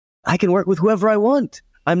I can work with whoever I want.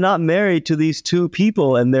 I'm not married to these two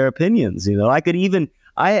people and their opinions. I'm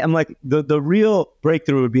like, the real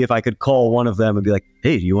breakthrough would be if I could call one of them and be like,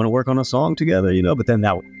 hey, do you want to work on a song together? But then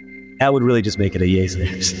that would really just make it a yay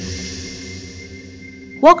stage.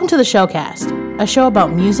 Welcome to the Showcast, a show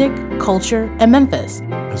about music, culture, and Memphis.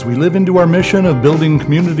 As we live into our mission of building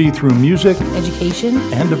community through music, education,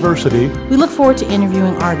 and diversity, we look forward to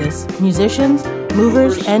interviewing artists, musicians,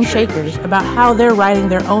 movers, and shakers about how they're writing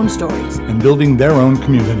their own stories and building their own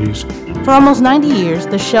communities. For almost 90 years,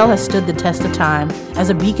 the show has stood the test of time as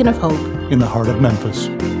a beacon of hope in the heart of Memphis.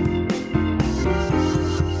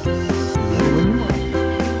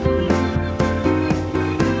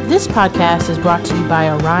 This podcast is brought to you by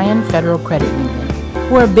Orion Federal Credit Union,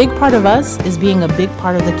 where a big part of us is being a big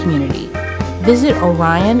part of the community. Visit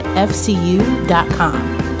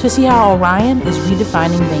orionfcu.com to see how Orion is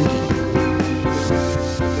redefining banking.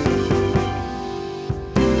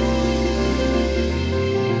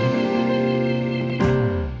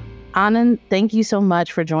 Anand, thank you so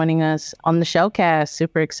much for joining us on the Showcast.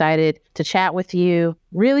 Super excited to chat with you.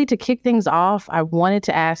 Really, to kick things off, I wanted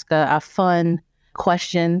to ask a fun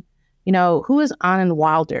question. Who is Anand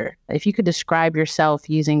Wilder? If you could describe yourself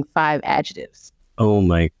using 5 adjectives. Oh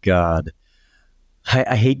my God.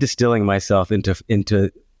 I hate distilling myself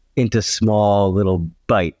into small little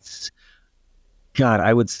bites. God,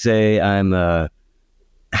 I would say I'm a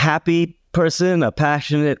happy person, a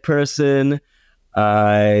passionate person.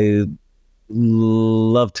 I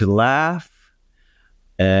love to laugh,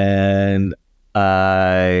 and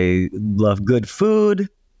I love good food,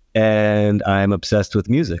 and I'm obsessed with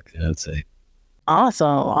music, I would say.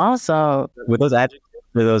 Awesome. Were those adjectives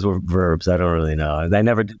or those were verbs? I don't really know. I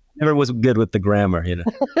never was good with the grammar,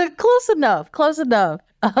 Close enough.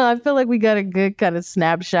 I feel like we got a good kind of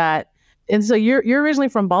snapshot. And so you're originally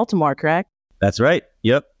from Baltimore, correct? That's right.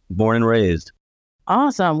 Yep. Born and raised.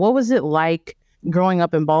 Awesome. What was it like growing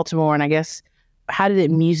up in Baltimore? And I guess, how did it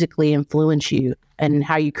musically influence you and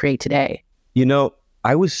how you create today?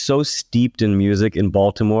 I was so steeped in music in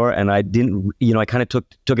Baltimore, and I didn't, I kind of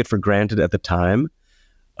took it for granted at the time.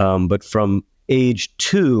 But from age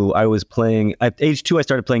 2, at age 2, I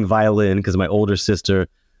started playing violin because my older sister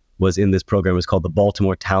was in this program. It was called the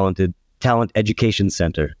Baltimore Talent Education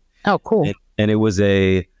Center. Oh, cool. And it was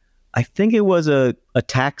I think it was a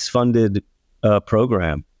tax-funded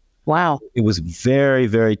program. Wow. It was very,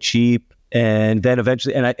 very cheap. And then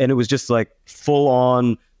eventually, and it was just like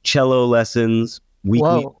full-on cello lessons,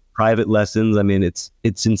 weekly private lessons. I mean, it's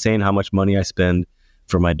insane how much money I spend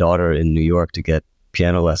for my daughter in New York to get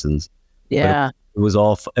piano lessons. Yeah. It was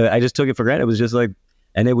all, I just took it for granted. It was just like,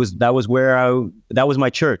 and that was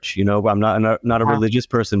my church. I'm not a religious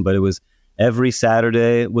person, but it was every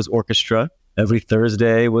Saturday was orchestra. Every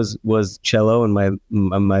Thursday was cello, and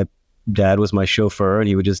my dad was my chauffeur, and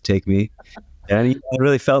he would just take me. And I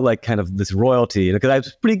really felt like kind of this royalty, because I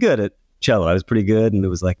was pretty good at cello. I was pretty good, and it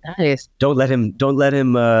was like, nice. Don't let him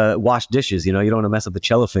wash dishes. You don't want to mess up the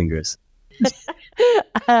cello fingers.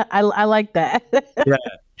 I like that. Yeah.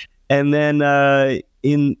 And then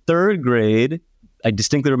in 3rd grade, I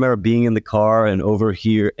distinctly remember being in the car and over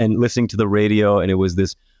here and listening to the radio, and it was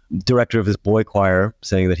this director of this boy choir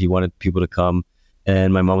saying that he wanted people to come.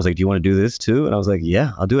 And my mom was like, do you want to do this too? And I was like,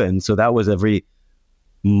 yeah, I'll do it. And so that was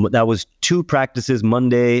 2 practices,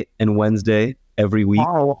 Monday and Wednesday every week.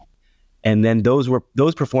 Wow. And then those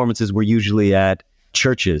performances were usually at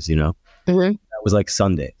churches, Mm-hmm. That was like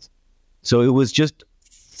Sundays. So it was just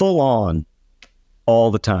full on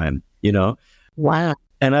all the time, Wow.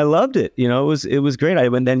 And I loved it. It was great.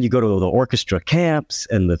 And then you go to the orchestra camps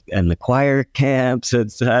and the choir camps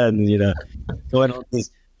and going on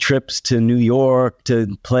these trips to New York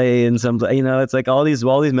to play in some, it's like all these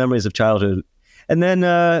memories of childhood. And then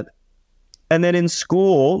in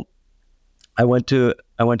school, I went to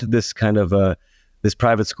this kind of this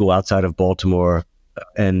private school outside of Baltimore,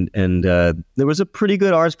 and there was a pretty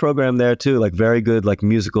good arts program there too, like very good, like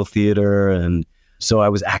musical theater. And so I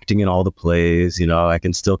was acting in all the plays, I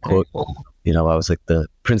can still quote, I was like the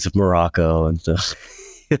Prince of Morocco and stuff.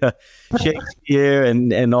 Shakespeare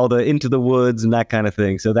and all the Into the Woods and that kind of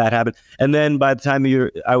thing. So that happened. And then by the time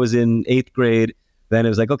I was in 8th grade, then it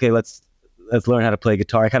was like, okay, let's learn how to play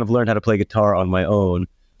guitar. I kind of learned how to play guitar on my own.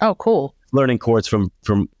 Oh, cool. Learning chords from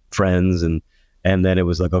friends. And then it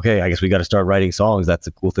was like, okay, I guess we got to start writing songs. That's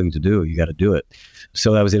a cool thing to do. You got to do it.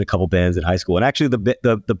 So I was in a couple bands in high school. And actually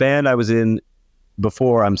the band I was in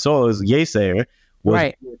before I'm Solo is Yesayer, was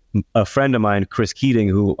right. A friend of mine, Chris Keating,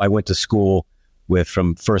 who I went to school with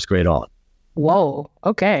from 1st grade on. Whoa.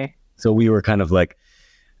 Okay. So we were kind of like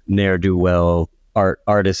ne'er-do-well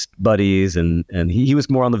artist buddies, and he was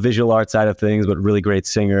more on the visual art side of things, but really great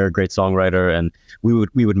singer, great songwriter. And we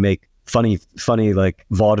would make funny like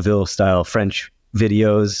vaudeville style French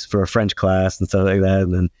videos for a French class and stuff like that.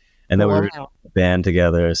 And then we were in a band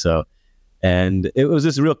together. So, and it was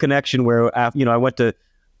this real connection where, you know, I went to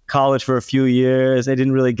college for a few years. I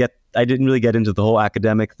didn't really get into the whole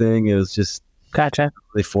academic thing. It was just Gotcha.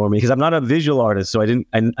 really for me, because I'm not a visual artist, so I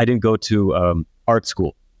didn't go to art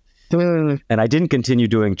school, and I didn't continue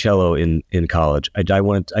doing cello in college. I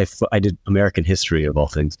did American history of all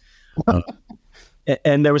things,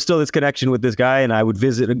 and there was still this connection with this guy, and I would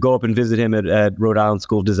go up and visit him at Rhode Island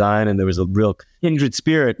School of Design, and there was a real kindred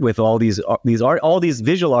spirit with all these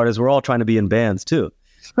visual artists. Were all trying to be in bands too.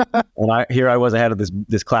 And I had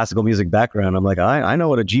this classical music background. I'm like, I know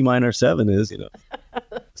what a G minor 7 is, you know.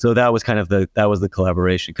 So that was kind of the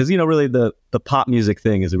collaboration, because, you know, really the pop music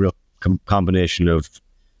thing is a real combination of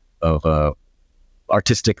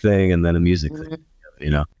artistic thing and then a music thing,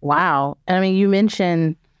 you know. Wow. And I mean, you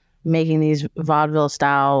mentioned making these vaudeville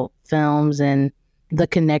style films and the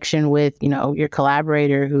connection with, you know, your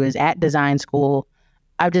collaborator who is at design school.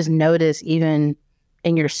 I've just noticed even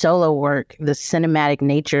in your solo work, the cinematic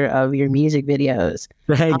nature of your music videos.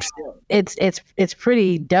 Thanks. It's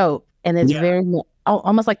pretty dope, and it's very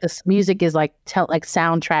almost like this music is like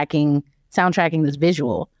soundtracking this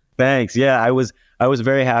visual. Thanks. Yeah, I was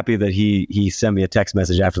very happy that he sent me a text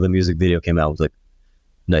message after the music video came out. I was like,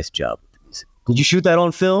 "Nice job with the music. Did you shoot that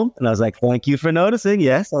on film?" And I was like, "Thank you for noticing."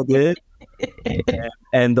 Yes, I did.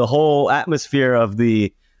 And the whole atmosphere of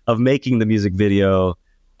making the music video,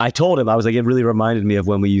 I told him, I was like, it really reminded me of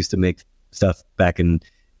when we used to make stuff back in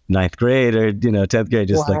 9th grade or, you know, 10th grade,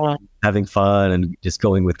 just like having fun and just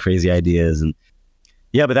going with crazy ideas. And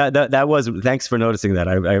yeah, but that was, thanks for noticing that.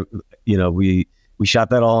 I you know, we shot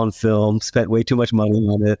that all on film, spent way too much money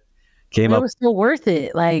on it. It was still worth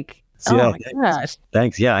it. Like, so, oh my gosh.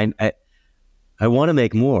 Thanks. Yeah. I want to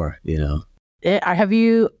make more, you know. Do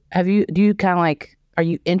you kind of like, are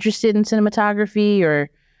you interested in cinematography, or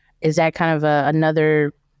is that kind of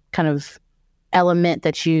another kind of element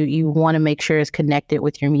that you want to make sure is connected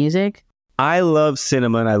with your music? I love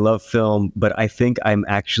cinema and I love film, but I think I'm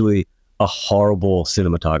actually a horrible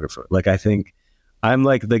cinematographer. Like, I think I'm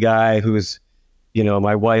like the guy who's, you know,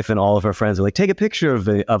 my wife and all of her friends are like, take a picture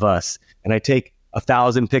of us. And I take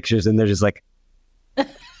 1,000 pictures and they're just like,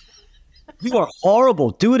 you are horrible.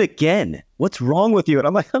 Do it again. What's wrong with you? And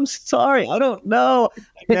I'm like, I'm sorry. I don't know.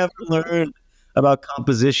 I never learned about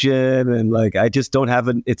composition, and like I just don't have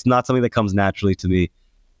it's not something that comes naturally to me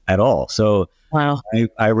at all. So wow,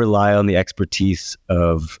 I rely on the expertise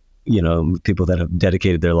of, you know, people that have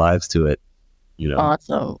dedicated their lives to it, you know.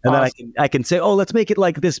 Awesome. And then I can say, oh, let's make it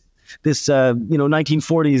like this you know,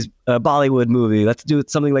 1940s Bollywood movie. Let's do it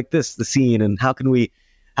something like this, the scene, and how can we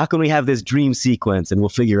have this dream sequence, and we'll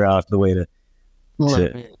figure out the way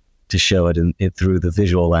to show it through the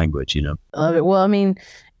visual language, you know. Love it. Well, I mean,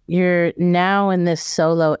 you're now in this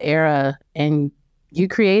solo era, and you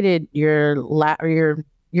created your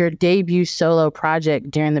debut solo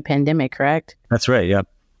project during the pandemic, correct? That's right. Yeah.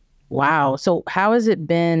 Wow. So how has it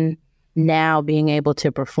been now being able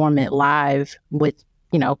to perform it live with,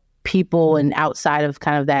 you know, people and outside of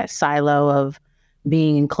kind of that silo of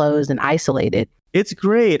being enclosed and isolated? It's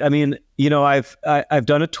great. I mean, you know, I've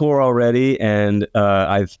done a tour already, and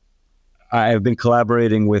I've been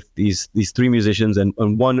collaborating with these 3 musicians, and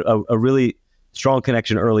one a really strong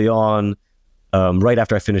connection early on, right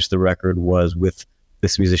after I finished the record, was with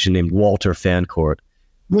this musician named Walter Fancourt,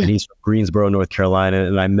 and he's from Greensboro, North Carolina,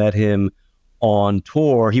 and I met him on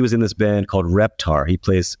tour. He was in this band called Reptar. He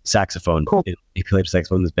plays saxophone. Cool. He played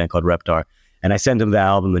saxophone in this band called Reptar, and I sent him the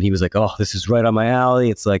album, and he was like, "Oh, this is right on my alley.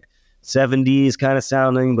 It's like 70s kind of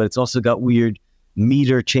sounding, but it's also got weird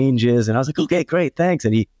meter changes." And I was like, "Okay, great, thanks."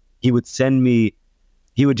 And he would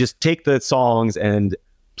just take the songs and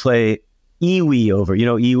play iwi over, you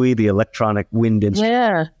know, iwi, the electronic wind instrument.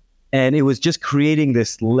 Yeah. And it was just creating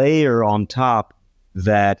this layer on top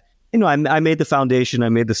that, you know, I made the foundation, I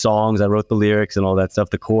made the songs, I wrote the lyrics and all that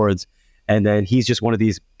stuff, the chords. And then he's just one of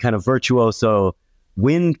these kind of virtuoso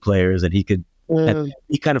wind players that he could, and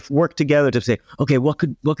he kind of worked together to say, okay, what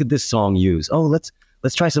could this song use? Oh, let's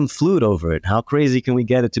try some flute over it. How crazy can we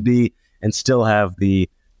get it to be and still have the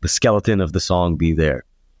skeleton of the song be there?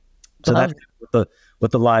 So that's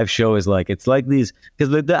what the live show is like. It's like these,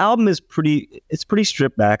 because the album is pretty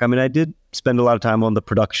stripped back. I mean, I did spend a lot of time on the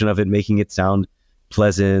production of it, making it sound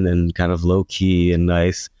pleasant and kind of low key and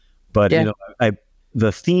nice. But you know,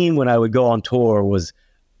 the theme when I would go on tour was,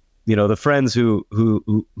 you know, the friends who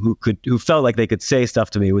felt like they could say stuff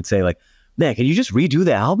to me would say like, man, can you just redo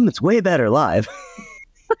the album? It's way better live.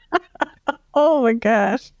 Oh my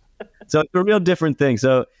gosh. So it's a real different thing.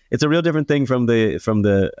 So it's a real different thing from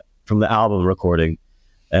the album recording.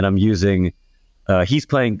 And I'm using he's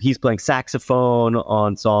playing saxophone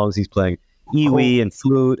on songs. He's playing iwi and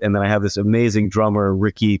flute, and then I have this amazing drummer,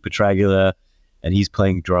 Ricky Petragula, and he's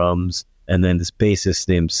playing drums. And then this bassist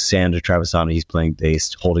named Sandra Travisano, he's playing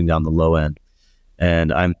bass, holding down the low end.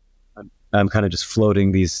 And I'm kind of just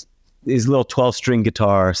floating these little 12-string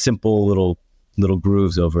guitar, simple little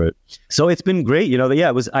grooves over it. So it's been great. You know,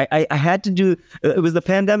 it was I had to do it. Was the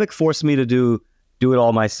pandemic forced me to do it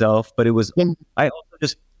all myself, but it was I also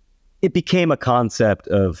just it became a concept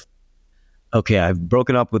of, okay, I've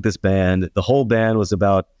broken up with this band. The whole band was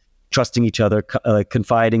about trusting each other,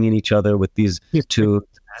 confiding in each other with these two,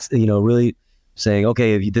 you know, really saying,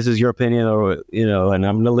 okay, if this is your opinion, or, you know, and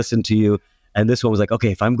I'm going to listen to you. And this one was like,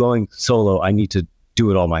 okay, if I'm going solo, I need to do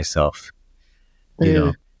it all myself, you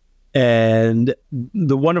know? And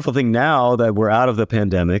the wonderful thing now that we're out of the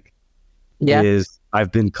pandemic is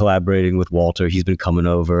I've been collaborating with Walter. He's been coming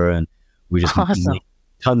over, and we just make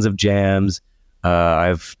tons of jams.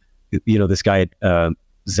 I've, you know, this guy,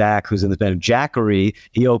 Zach, who's in this band, Jackery,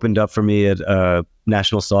 he opened up for me at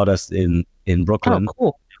National Sawdust in Brooklyn. Oh,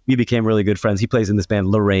 cool. We became really good friends. He plays in this band,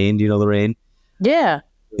 Lorraine. Do you know Lorraine? Yeah.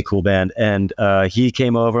 Really cool band. And he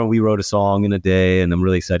came over and we wrote a song in a day, and I'm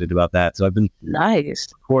really excited about that. So I've been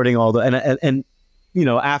recording all the, and you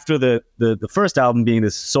know, after the first album being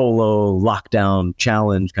this solo lockdown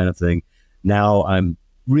challenge kind of thing, now I'm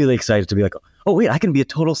really excited to be like, oh wait, I can be a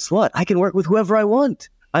total slut. I can work with whoever I want.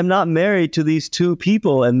 I'm not married to these two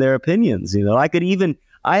people and their opinions. You know,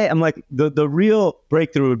 I'm like, the real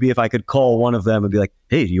breakthrough would be if I could call one of them and be like,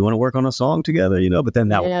 hey, do you want to work on a song together? You know, but then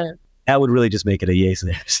that would really just make it a yes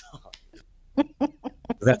there song.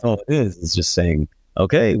 That's all it is. It's just saying,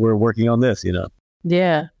 okay, we're working on this, you know?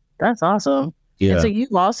 Yeah, that's awesome. Yeah. And so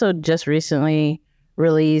you've also just recently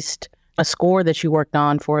released a score that you worked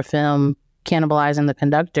on for a film, Cannibalizing the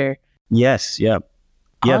Conductor. Yes, yeah.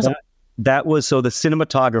 Awesome. Yeah, that was, so the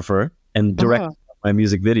cinematographer and director of my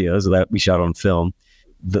music videos that we shot on film,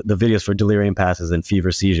 the videos for Delirium Passes and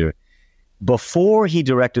Fever Seizure. Before he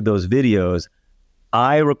directed those videos,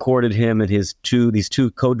 I recorded him and these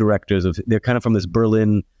two co-directors they're kind of from this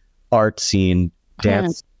Berlin art scene,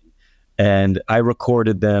 dance. And I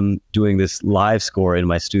recorded them doing this live score in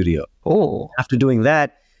my studio. Oh. After doing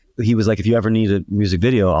that, he was like, if you ever need a music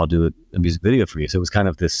video, I'll do a music video for you. So it was kind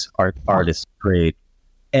of this artist grade.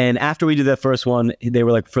 And after we did that first one, they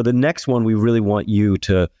were like, for the next one, we really want you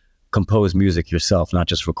to compose music yourself, not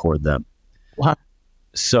just record them. Wow.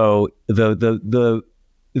 So the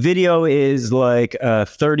video is like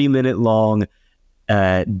 30-minute long.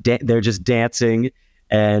 They're just dancing,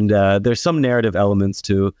 and there's some narrative elements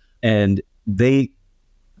too. And they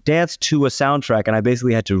danced to a soundtrack, and I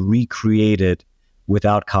basically had to recreate it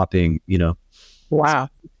without copying, you know. Wow.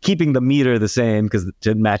 Keeping the meter the same because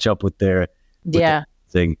to match up with their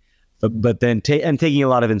thing. But then taking a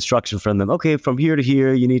lot of instruction from them. Okay, from here to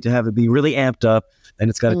here, you need to have it be really amped up,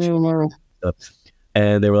 and it's got to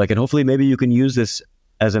and they were like, and hopefully maybe you can use this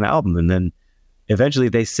as an album. And then eventually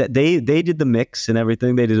they said they did the mix and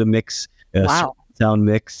everything. They did a mix, sound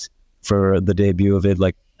mix for the debut of it.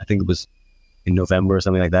 Like, I think it was in November or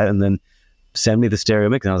something like that. And then send me the stereo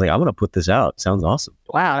mix. And I was like, I'm going to put this out. Sounds awesome.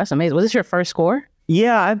 Wow, that's amazing. Was this your first score?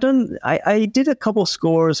 Yeah, I did a couple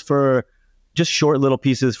scores for just short little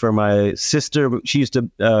pieces for my sister. She used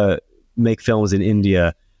to make films in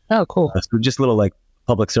India. Oh, cool. So just little like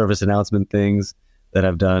public service announcement things that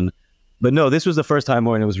I've done. But no, this was the first time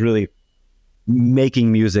when it was really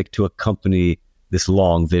making music to accompany this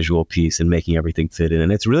long visual piece and making everything fit in.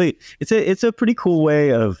 And it's really, it's a pretty cool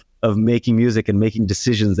way of making music and making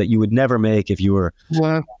decisions that you would never make if you were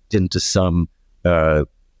into some,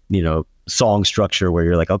 song structure where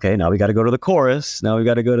you're like, okay, now we got to go to the chorus. Now we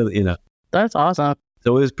got to go to, That's awesome.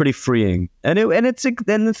 So it was pretty freeing. And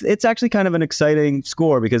it's actually kind of an exciting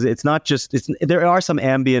score because it's not just, there are some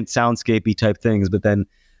ambient soundscapey type things, but then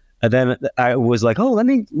I was like, oh, let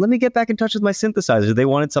me get back in touch with my synthesizer. They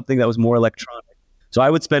wanted something that was more electronic. So I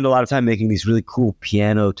would spend a lot of time making these really cool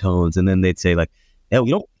piano tones, and then they'd say like, "Hey, we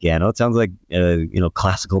don't piano. It sounds like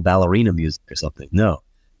classical ballerina music or something." No,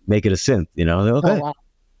 make it a synth. Okay. Oh, wow.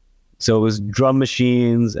 So it was drum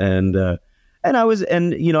machines, and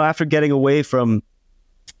after getting away from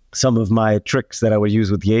some of my tricks that I would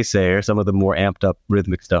use with Yesayer, some of the more amped up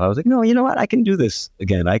rhythmic stuff, I was like, no, you know what? I can do this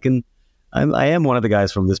again. I am one of the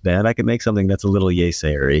guys from this band. I can make something that's a little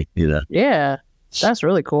Yesayer-y, Yeah, that's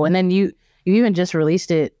really cool. And then you even just released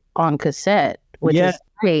it on cassette, which is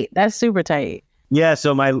great. That's super tight. Yeah,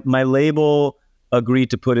 so my label agreed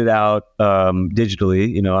to put it out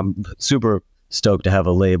digitally. You know, I'm super stoked to have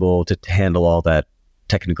a label to handle all that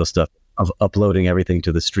technical stuff of uploading everything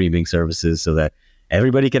to the streaming services so that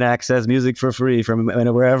everybody can access music for free from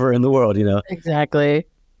wherever in the world, you know. Exactly.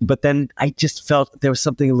 But then I just felt there was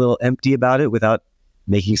something a little empty about it without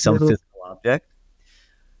making some physical object.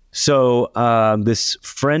 So this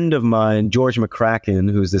friend of mine, George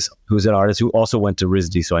McCracken, who's an artist who also went to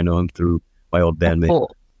RISD, so I know him through my old bandmate.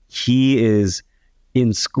 Cool. He is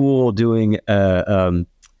in school doing a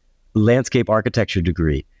landscape architecture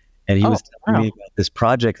degree, and he was telling me about this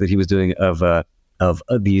project that he was doing of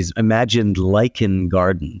these imagined lichen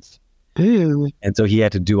gardens. Ooh. And so he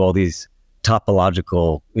had to do all these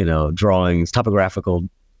topographical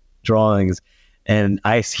drawings, and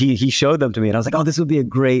he showed them to me, and I was like, oh, this would be a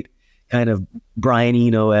great kind of Brian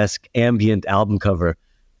Eno-esque ambient album cover.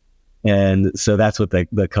 And so that's what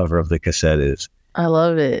the cover of the cassette is. I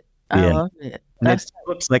love it. I love it. And it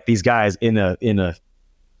looks like these guys in a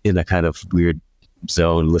kind of weird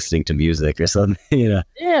zone listening to music or something, you know.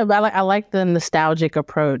 Yeah, but I like the nostalgic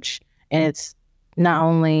approach, and it's not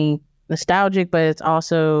only nostalgic, but it's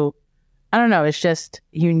also, I don't know, it's just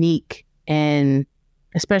unique, and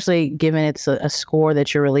especially given it's a score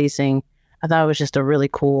that you're releasing, I thought it was just a really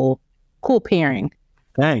cool pairing.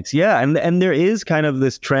 Thanks. Yeah, and there is kind of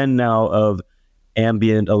this trend now of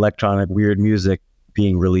ambient electronic weird music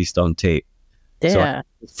being released on tape. Yeah. So a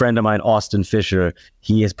friend of mine, Austin Fisher,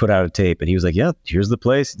 he has put out a tape, and he was like, "Yeah, here's the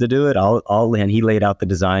place to do it." And he laid out the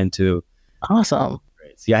design too. Awesome.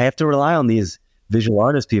 See, I have to rely on these visual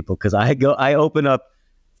artist people because I open up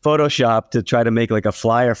Photoshop to try to make like a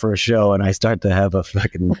flyer for a show, and I start to have a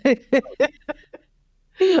fucking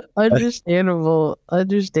Understandable.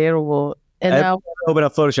 And I now open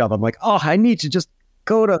up Photoshop, I'm like, oh, I need to just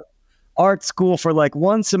go to art school for like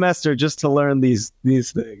one semester just to learn these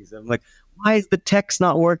things. I'm like, why is the text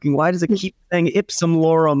not working? Why does it keep saying ipsum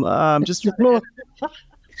lorem? I'm just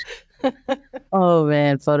oh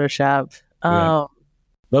man, Photoshop. Yeah.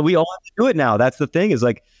 But we all have to do it now. That's the thing, is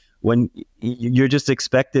like when you're just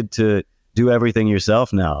expected to do everything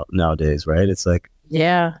yourself nowadays, right? It's like,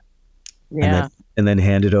 yeah. And then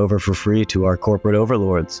hand it over for free to our corporate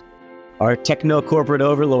overlords, our techno corporate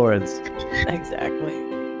overlords. Exactly.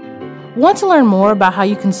 Want to learn more about how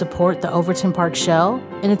you can support the Overton Park Shell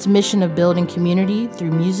and its mission of building community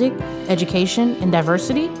through music, education, and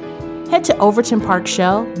diversity? Head to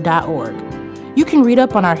overtonparkshell.org. You can read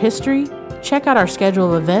up on our history, check out our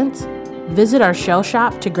schedule of events, visit our shell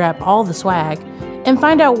shop to grab all the swag, and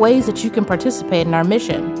find out ways that you can participate in our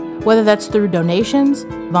mission, whether that's through donations,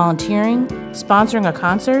 volunteering, sponsoring a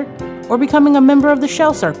concert, or becoming a member of the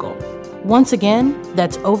Shell Circle. Once again,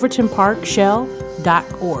 that's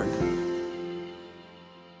overtonparkshell.org.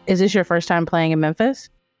 Is this your first time playing in Memphis?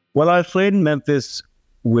 Well, I played in Memphis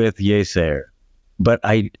with Yesayer, but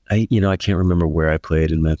I can't remember where I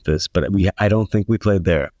played in Memphis, but I don't think we played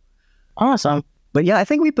there. Awesome. But yeah, I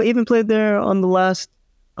think we even played there on the last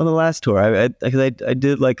tour. I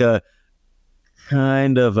did like a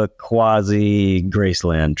kind of a quasi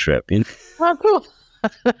Graceland trip. You know? Oh, cool.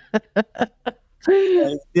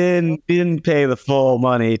 I didn't pay the full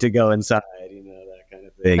money to go inside, that kind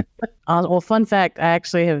of thing. Well, fun fact, I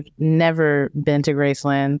actually have never been to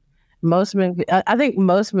Graceland. I think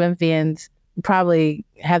most Memphians probably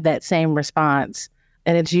have that same response,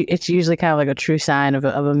 and it's usually kind of like a true sign of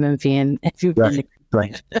a Memphian. If you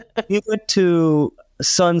right. You went to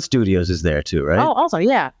Sun Studios is there too, right? Oh, also,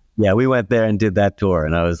 yeah. Yeah, we went there and did that tour,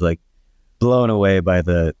 and I was like blown away by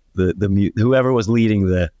the whoever was leading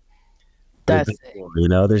the tour,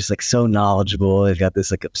 they're just like so knowledgeable. They've got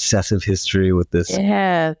this like obsessive history with this.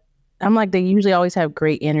 Yeah, I'm like, they usually always have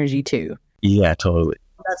great energy too. Yeah, totally.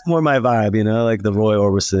 That's more my vibe, like the Roy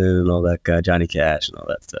Orbison and all that guy, Johnny Cash and all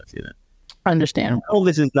that stuff, Understandable.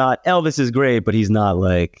 Elvis is great, but he's not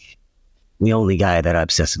like the only guy that I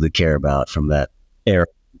obsessively care about from that era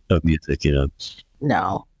of music,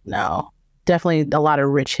 No. Definitely a lot of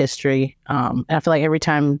rich history. And I feel like every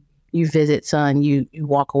time you visit Sun, you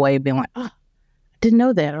walk away being like, oh, I didn't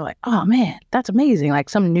know that. Or like, oh man, that's amazing. Like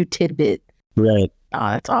some new tidbit. Right.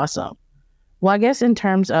 Oh, that's awesome. Well, I guess in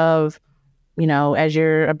terms of, as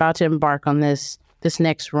you're about to embark on this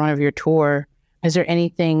next run of your tour, is there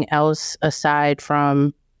anything else aside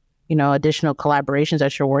from, additional collaborations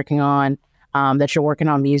that you're working on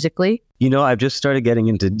musically? I've just started getting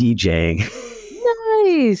into DJing.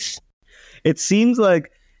 Nice. It seems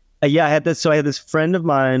like, I had this friend of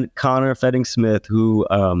mine, Connor Fedding Smith, who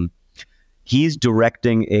he's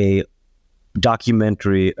directing a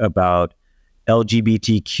documentary about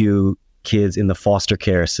LGBTQ kids in the foster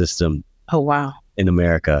care system. Oh, wow. in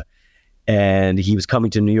America. And he was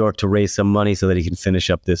coming to New York to raise some money so that he can finish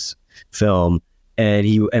up this film.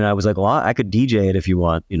 And I was like, well, I could DJ it if you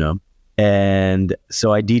want, you know? And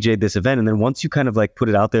so I DJ'd this event. And then once you kind of like put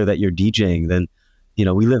it out there that you're DJing, then, you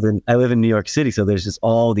know, I live in New York City. So there's just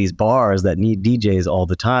all these bars that need DJs all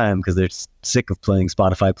the time because they're sick of playing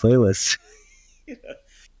Spotify playlists.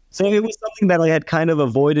 So it was something that I had kind of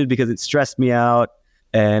avoided because it stressed me out.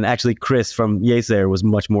 And actually Chris from Yesayer was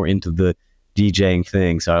much more into the DJing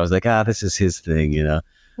thing. So I was like, this is his thing, you know?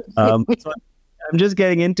 So I'm just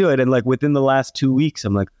getting into it. And like within the last 2 weeks,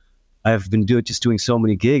 I'm like, I've been doing so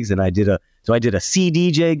many gigs. And I did a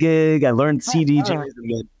CDJ gig. I learned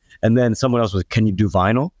CDJs. And then someone else was, can you do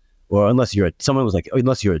vinyl? Or someone was like,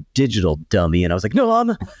 unless you're a digital dummy. And I was like, no,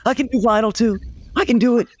 I can do vinyl too. I can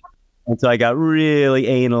do it. And so I got really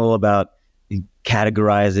anal about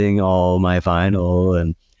categorizing all my vinyl.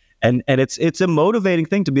 And it's a motivating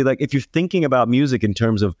thing to be like, if you're thinking about music in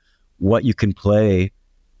terms of what you can play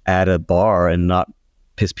at a bar and not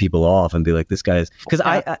piss people off and be like, this guy's, because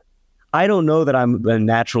I don't know that I'm a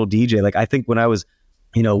natural DJ. Like I think when I was,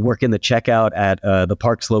 you know, working the checkout at the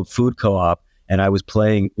Park Slope Food Co-op and I was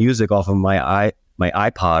playing music off of my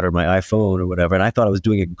iPod or my iPhone or whatever, and I thought I was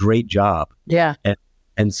doing a great job. Yeah.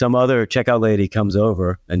 And some other checkout lady comes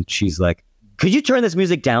over and she's like, could you turn this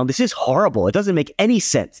music down? This is horrible. It doesn't make any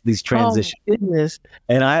sense, these transitions. Oh, goodness.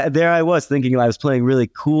 And I was thinking I was playing really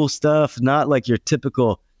cool stuff, not like your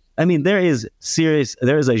typical, I mean, there is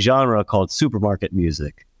a genre called supermarket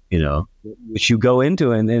music, you know, which you go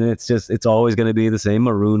into and it's always going to be the same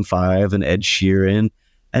Maroon 5 and Ed Sheeran.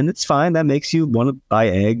 And it's fine. That makes you want to buy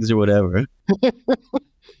eggs or whatever.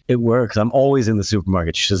 It works. I'm always in the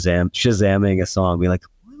supermarket shazamming a song, being like,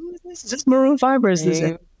 what is this? Is this Maroon 5 or is this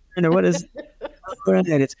Ed Sheeran or what is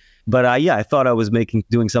it? But I thought I was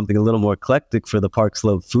doing something a little more eclectic for the Park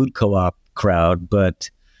Slope Food Co-op crowd, but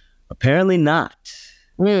apparently not.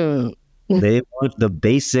 They want the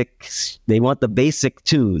basic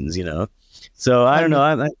tunes, you know. So I don't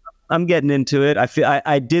know. I'm getting into it. I feel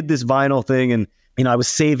I did this vinyl thing, and you know I was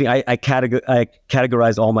saving. I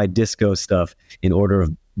categorized all my disco stuff in order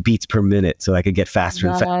of beats per minute, so I could get faster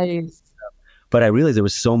and faster. But I realized there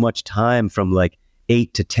was so much time from like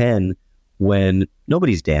 8 to 10 when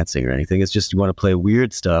nobody's dancing or anything. It's just you want to play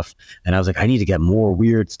weird stuff, and I was like, I need to get more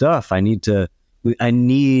weird stuff. I need to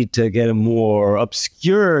get a more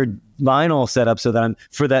obscure vinyl set up so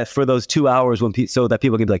that for those 2 hours so that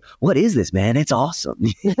people can be like, what is this, man? It's awesome.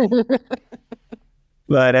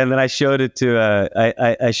 And then I showed it to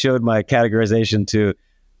I showed my categorization to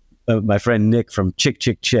my friend Nick from Chick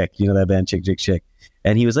Chick Chick, you know that band Chick Chick Chick,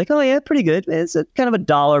 and he was like, oh yeah, pretty good. It's a kind of a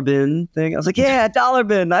dollar bin thing. I was like, yeah, dollar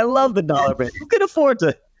bin. I love the dollar bin. Who can afford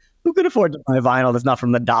to buy vinyl that's not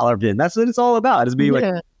from the dollar bin? That's what it's all about. Is being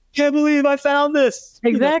like, can't believe I found this.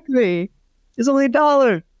 Exactly. You know, it's only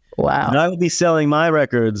 $1. Wow. And I will be selling my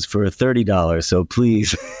records for $30. So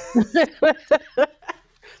please.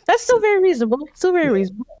 That's still very reasonable.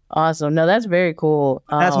 Awesome. No, that's very cool.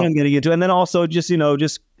 That's what I'm getting into. And then also just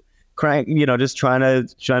crank, just trying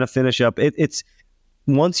to finish up. It's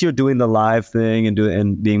once you're doing the live thing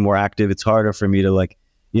and being more active, it's harder for me to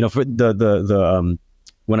for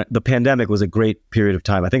when the pandemic was a great period of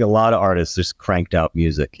time. I think a lot of artists just cranked out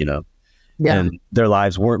music, and their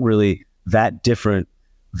lives weren't really that different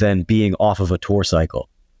than being off of a tour cycle.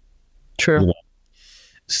 True.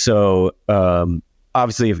 So,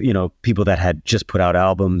 obviously, if, people that had just put out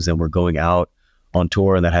albums and were going out on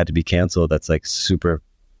tour and that had to be canceled, that's like super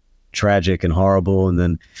tragic and horrible. And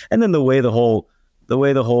then the way the whole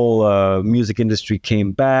music industry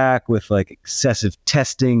came back with like excessive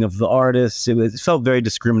testing of the artists, it felt very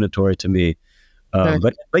discriminatory to me.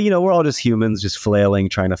 But we're all just humans, just flailing,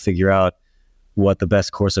 trying to figure out what the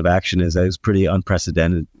best course of action is. It was pretty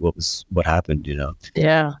unprecedented what happened,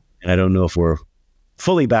 Yeah. And I don't know if we're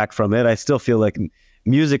fully back from it. I still feel like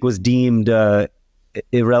music was deemed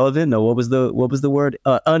irrelevant. No, what was the word?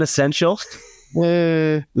 Unessential.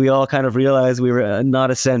 We all kind of realized we were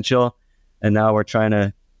not essential, and now we're trying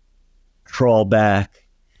to crawl back.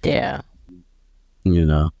 Yeah.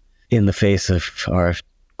 In the face of our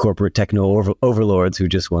corporate techno overlords who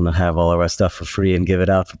just want to have all of our stuff for free and give it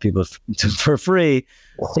out for people for free.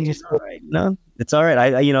 It's all right. No, it's all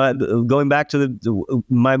right. I going back to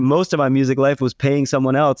most of my music life was paying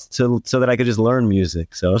someone else so that I could just learn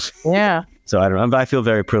music. So yeah. So I don't know. I feel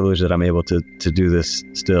very privileged that I'm able to do this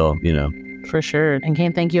still. For sure. And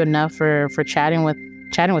can't thank you enough for chatting with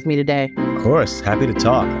me today. Of course, happy to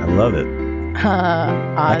talk. I love it.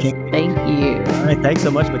 Awesome. Thank you. All right, thanks so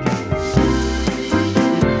much, McKenzii.